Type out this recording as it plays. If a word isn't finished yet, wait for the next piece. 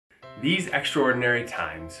These extraordinary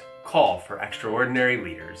times call for extraordinary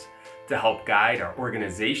leaders to help guide our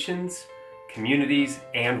organizations, communities,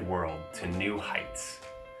 and world to new heights.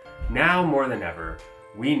 Now more than ever,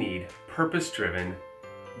 we need purpose-driven,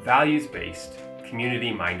 values-based,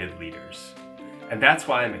 community-minded leaders. And that's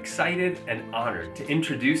why I'm excited and honored to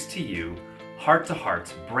introduce to you Heart to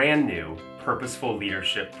Heart's brand new Purposeful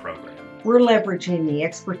Leadership Program. We're leveraging the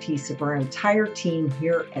expertise of our entire team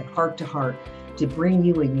here at Heart to Heart to bring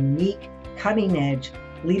you a unique, cutting-edge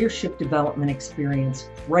leadership development experience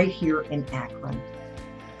right here in Akron.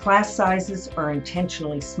 Class sizes are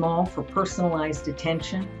intentionally small for personalized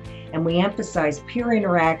attention, and we emphasize peer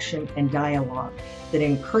interaction and dialogue that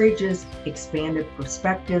encourages expanded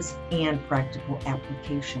perspectives and practical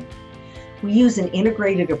application. We use an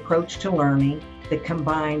integrated approach to learning that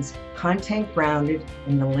combines content grounded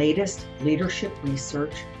in the latest leadership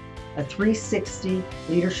research, a 360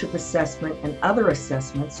 leadership assessment and other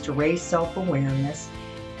assessments to raise self-awareness,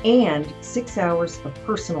 and 6 hours of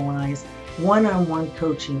personalized one-on-one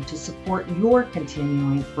coaching to support your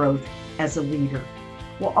continuing growth as a leader.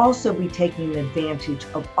 We'll also be taking advantage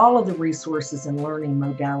of all of the resources and learning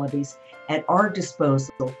modalities at our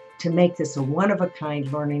disposal to make this a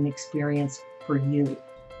one-of-a-kind learning experience for you.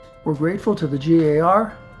 We're grateful to the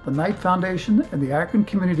GAR, the Knight Foundation, and the Akron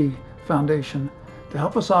Community Foundation to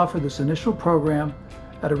help us offer this initial program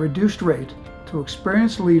at a reduced rate to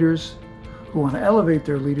experienced leaders who want to elevate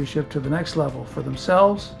their leadership to the next level for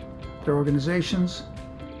themselves, their organizations,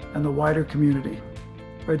 and the wider community.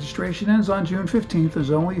 Registration ends on June 15th.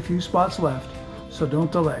 There's only a few spots left, so don't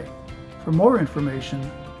delay. For more information,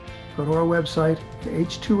 go to our website at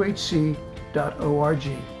h2hc.org.